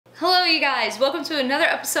Hello you guys, welcome to another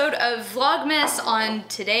episode of Vlogmas. On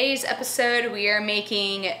today's episode we are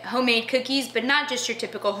making homemade cookies, but not just your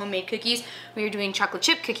typical homemade cookies. We are doing chocolate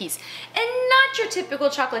chip cookies. And not your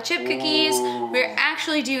typical chocolate chip cookies. We're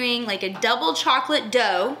actually doing like a double chocolate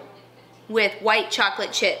dough with white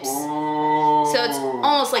chocolate chips. So it's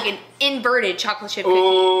almost like an inverted chocolate chip cookie.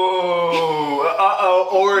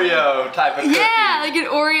 Oreo type of cookie. Yeah, like an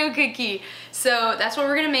Oreo cookie. So that's what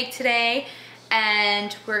we're gonna make today.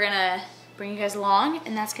 And we're gonna bring you guys along,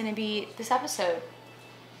 and that's gonna be this episode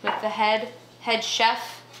with the head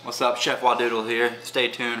chef. What's up, Chef Wadoodle here. Stay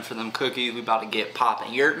tuned for them cookies. We about to get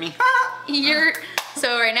popping. You heard me? Yurt.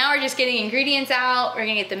 So right now we're just getting ingredients out. We're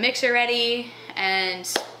gonna get the mixer ready, and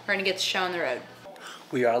we're gonna get the show on the road.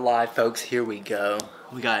 We are live, folks. Here we go.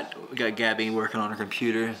 We got Gabby working on her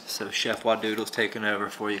computer, so Chef Wadoodle's taking over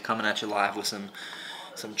for you, coming at you live with some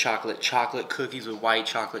chocolate cookies with white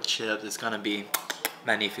chocolate chips. It's gonna be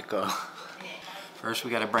magnifico. First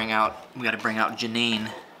we gotta bring out Janine.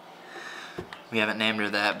 We haven't named her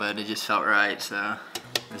that, but it just felt right, so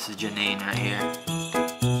this is Janine right here.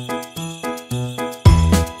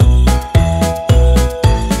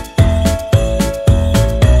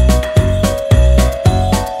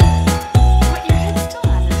 What, your head's still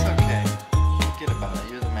on this? It's okay. Forget about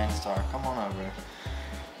it. You're the main star. Come on over.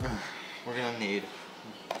 We're gonna need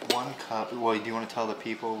 1 cup. Well, do you want to tell the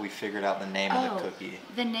people we figured out the name of the cookie?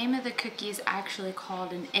 The name of the cookie is actually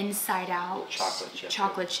called an inside out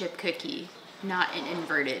chocolate chip cookie, not an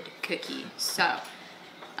inverted cookie. So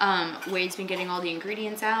Wade's been getting all the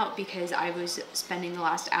ingredients out because I was spending the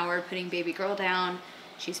last hour putting baby girl down.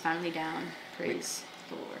 She's finally down. Praise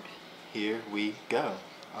the Lord. Here we go.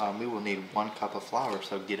 We will need 1 cup of flour,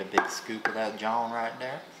 so get a big scoop of that John right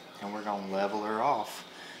there, and we're gonna level her off.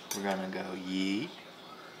 We're gonna go yeet,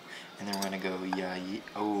 and then we're gonna go yeah yeet.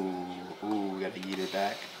 Oh, we gotta yeet her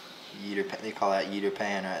back. Yeet her. They call that yeet her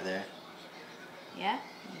pan right there. Yeah,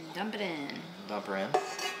 dump it in. Dump her in.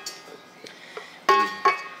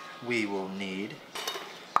 We will need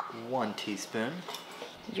 1 teaspoon.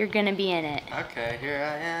 You're gonna be in it. Okay, here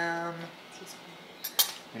I am.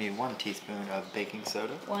 We need 1 teaspoon of baking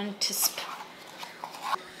soda. 1 teaspoon.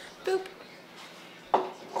 Boop.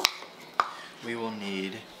 We will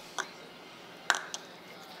need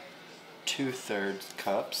 2/3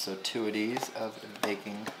 cups, so 2 of these of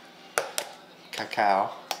baking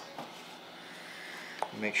cacao.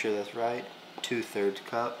 Make sure that's right. 2/3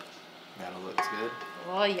 cup. That'll look good.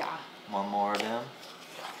 Oh yeah. 1 more of them.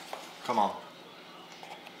 Come on.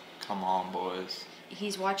 Come on, boys.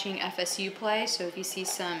 He's watching FSU play, so if you see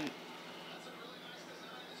some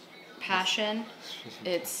passion,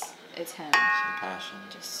 it's him. Some passion.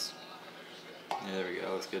 Just Yeah, there we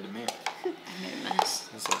go. Looks good to me. I made a mess.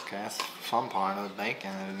 That's okay. That's the fun part of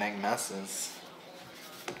baking. We make messes.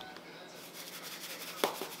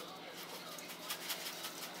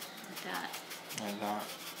 Like that. Like that.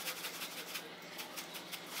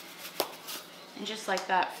 And just like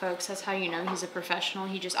that, folks, that's how you know he's a professional.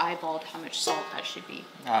 He just eyeballed how much salt that should be.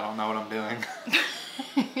 I don't know what I'm doing.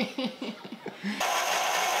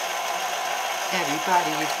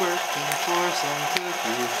 Everybody is working for some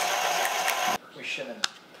cookies.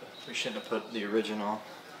 We shouldn't have put the original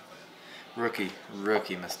rookie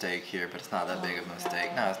mistake here, but it's not that big of a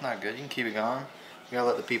mistake. No, it's not good. You can keep it going. You gotta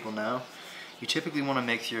let the people know. You typically want to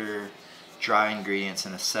mix your dry ingredients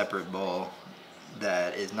in a separate bowl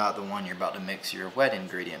that is not the one you're about to mix your wet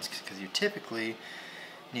ingredients, because you typically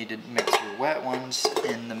need to mix your wet ones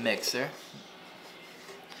in the mixer.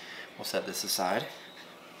 We'll set this aside.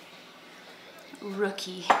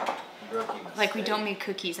 Rookie Mistake. Like we don't make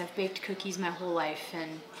cookies. I've baked cookies my whole life,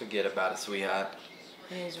 and Forget about it, sweetheart.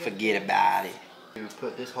 it is Forget about it. You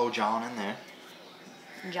put this whole John in there.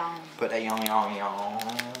 John. Put that yon.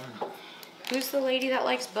 Who's the lady that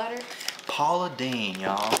likes butter? Paula Deen,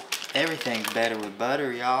 y'all. Everything's better with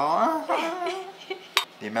butter, y'all.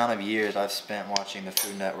 The amount of years I've spent watching the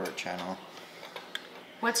Food Network channel.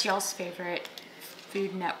 What's y'all's favorite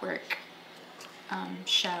Food Network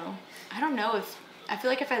show? I don't know if I feel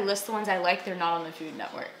like if I list the ones I like, they're not on the Food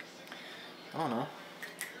Network. I don't know.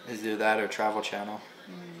 Is there that or Travel Channel?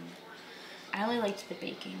 I only liked the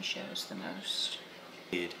baking shows the most.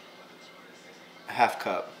 Need a 1/2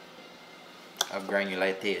 cup of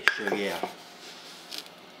granulated sugar.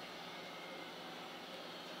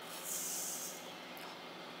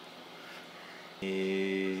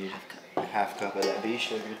 Need a 1/2 cup of that beet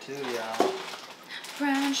sugar too, y'all.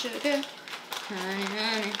 Brown sugar,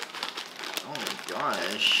 honey. Oh my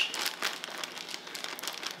gosh.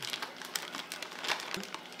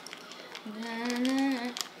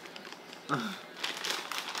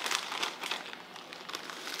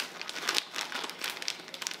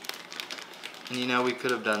 And you know, we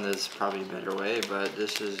could have done this probably a better way, but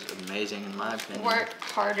this is amazing in my opinion. Work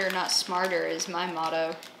harder, not smarter is my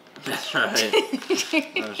motto. That's right.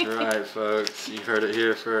 That's right, folks. You heard it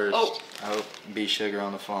here first. Oh, B Sugar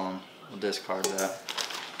on the phone. We'll discard that.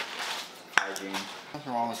 Hygiene. What's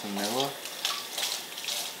wrong with vanilla?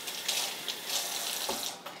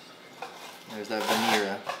 There's that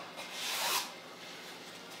vanilla.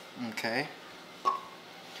 Okay.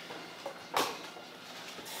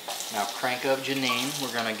 Now crank up Janine.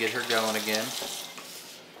 We're gonna get her going again.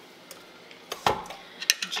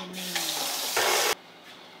 Janine.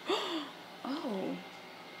 Oh,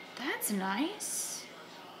 that's nice.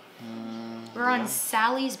 We're on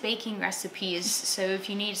Sally's baking recipes, so if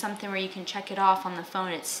you need something where you can check it off on the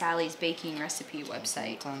phone, it's Sally's baking recipe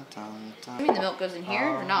website. Dun, dun, dun. I mean, the milk goes in here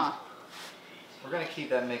or not? We're gonna keep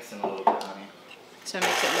that mixing a little bit, honey. So it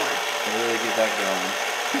makes it more. Really get that going.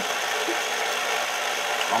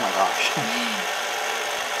 Oh my gosh.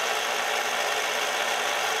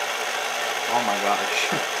 Oh my gosh.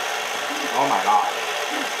 Oh my gosh.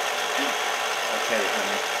 Okay,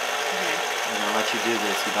 honey. Okay. I'm gonna let you do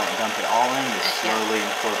this. You don't dump it all in, you slowly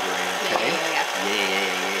incorporate, okay? Yeah.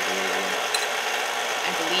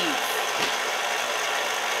 I believe.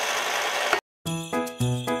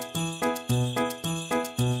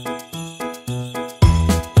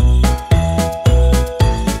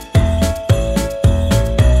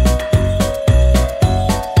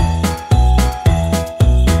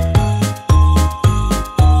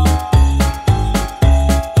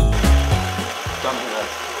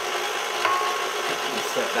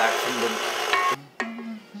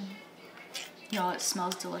 Y'all, it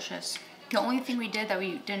smells delicious. The only thing we did that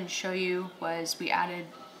we didn't show you was we added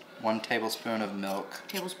 1 tablespoon of milk.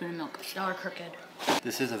 tablespoon of milk. Y'all are crooked.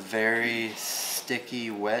 This is a very sticky,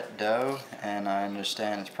 wet dough, and I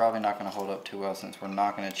understand it's probably not going to hold up too well since we're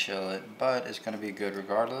not going to chill it, but it's going to be good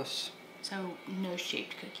regardless. So no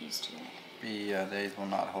shaped cookies today. Yeah, they will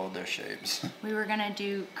not hold their shapes. We were gonna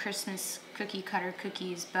do Christmas cookie cutter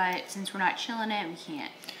cookies, but since we're not chilling it, we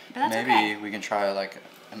can't. But that's Maybe okay. we can try like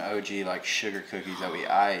an OG like sugar cookies that we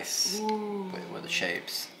ice with the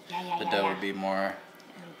shapes. Yeah. The dough would be more.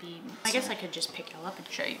 It'll be. I guess I could just pick it all up and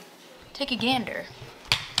show you. Take a gander.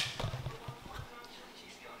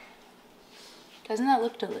 Doesn't that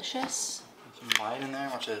look delicious? Some light in there.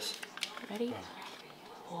 Watch this. Ready?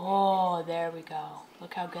 Oh, there we go.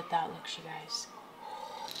 Look how good that looks, you guys.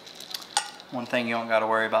 One thing you don't got to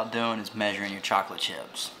worry about doing is measuring your chocolate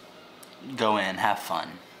chips. Go in, have fun.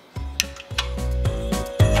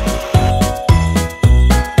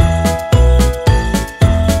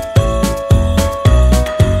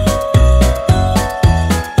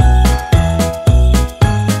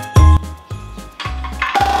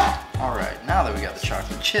 Alright, now that we got the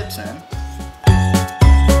chocolate chips in,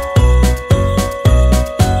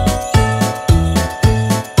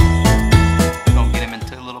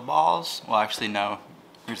 well, actually, no.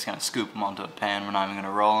 We're just gonna scoop them onto a pan. We're not even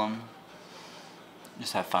gonna roll them.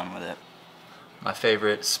 Just have fun with it. My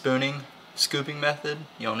favorite scooping method.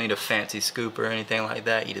 You don't need a fancy scoop or anything like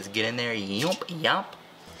that. You just get in there, yump.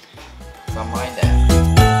 Something like that.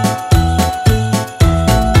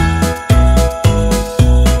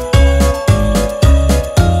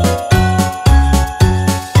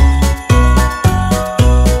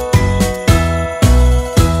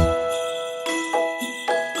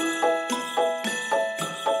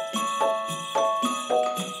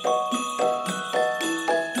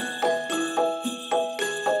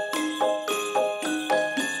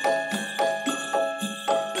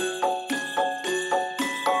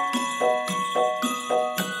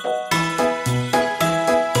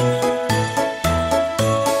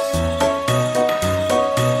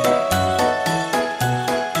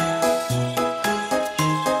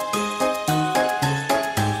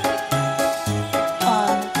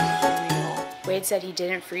 Said he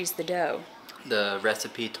didn't freeze the dough. The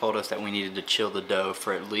recipe told us that we needed to chill the dough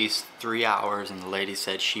for at least 3 hours, and the lady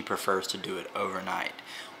said she prefers to do it overnight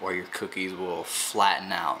or your cookies will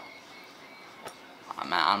flatten out.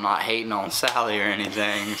 I'm not hating on Sally or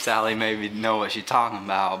anything. Sally maybe know what she's talking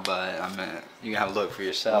about, but I mean, you can have a look for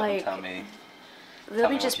yourself and tell me.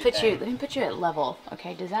 Let me put you at level.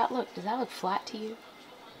 Okay, does that look flat to you?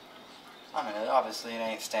 I mean, obviously it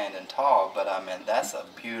ain't standing tall, but I mean, that's a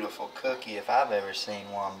beautiful cookie if I've ever seen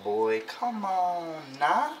one, boy. Come on,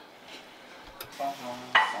 nah?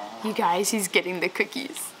 You guys, he's getting the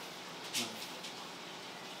cookies.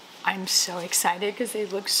 I'm so excited because they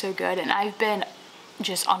look so good, and I've been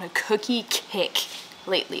just on a cookie kick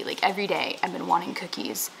lately. Like every day I've been wanting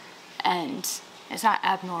cookies, and it's not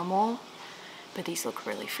abnormal, but these look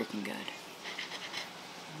really freaking good.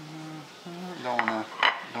 Don't wanna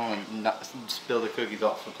spill the cookies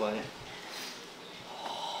off the plate.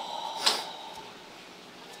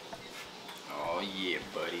 Oh yeah,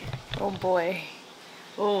 buddy. Oh boy.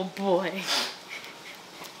 Oh boy.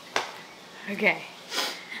 Okay.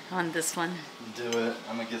 On this one. Do it.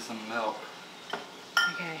 I'm gonna get some milk.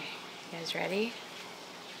 Okay. You guys ready?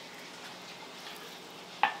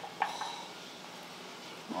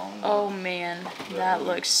 Oh man, that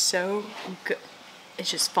looks so good. It's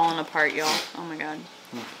just falling apart, y'all. Oh my god.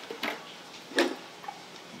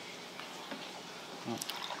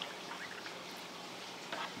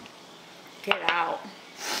 Get out.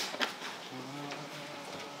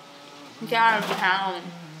 Get out of town.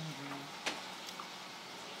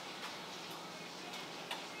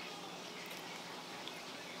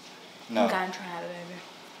 No. I'm gonna try it, baby.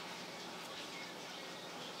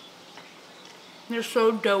 They're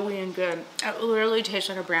so doughy and good. It literally tastes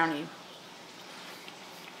like a brownie.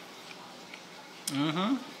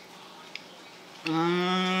 Mm-hmm.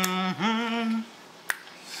 Mm-hmm.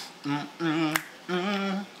 Mm-mm.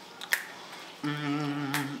 Mm-mm.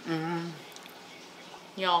 Mm-mm.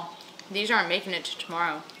 Y'all, these aren't making it to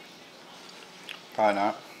tomorrow. Probably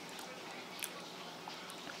not.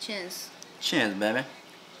 Cheers. Cheers, baby.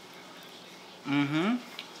 Mm-hmm.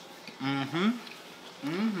 Mm-hmm.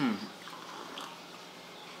 Mm-hmm.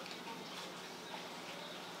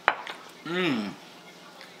 Mmm.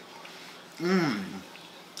 Mmm.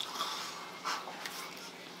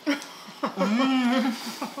 Mmm.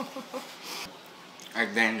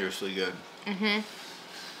 Like dangerously good. Mm-hmm.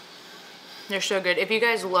 They're so good. If you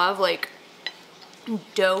guys love like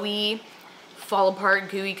doughy, fall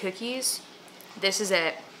apart, gooey cookies, this is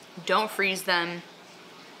it. Don't freeze them.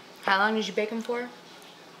 How long did you bake them for?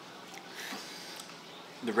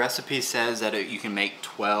 The recipe says that you can make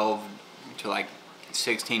 12 to like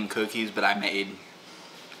 16 cookies, but I made,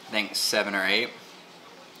 I think, 7 or 8.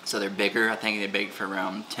 So they're bigger. I think they baked for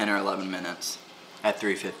around 10 or 11 minutes at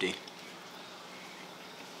 350.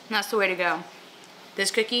 That's the way to go. This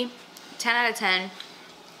cookie, 10 out of 10.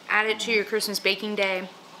 Add it to your Christmas baking day,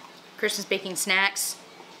 Christmas baking snacks,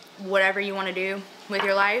 whatever you want to do with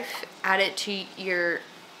your life. Add it to your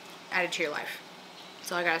life.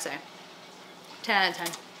 That's all I gotta say. 10 out of 10.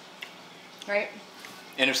 Right?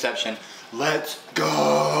 Interception. Let's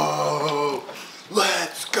go!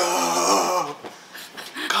 Let's go!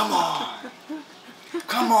 Come on!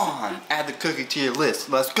 Come on! Add the cookie to your list.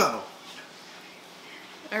 Let's go!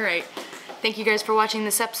 Alright. Thank you guys for watching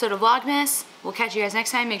this episode of Vlogmas. We'll catch you guys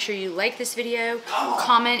next time. Make sure you like this video.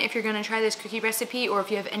 Comment if you're going to try this cookie recipe, or if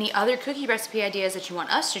you have any other cookie recipe ideas that you want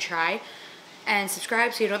us to try. And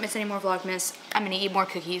subscribe so you don't miss any more Vlogmas. I'm going to eat more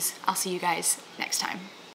cookies. I'll see you guys next time.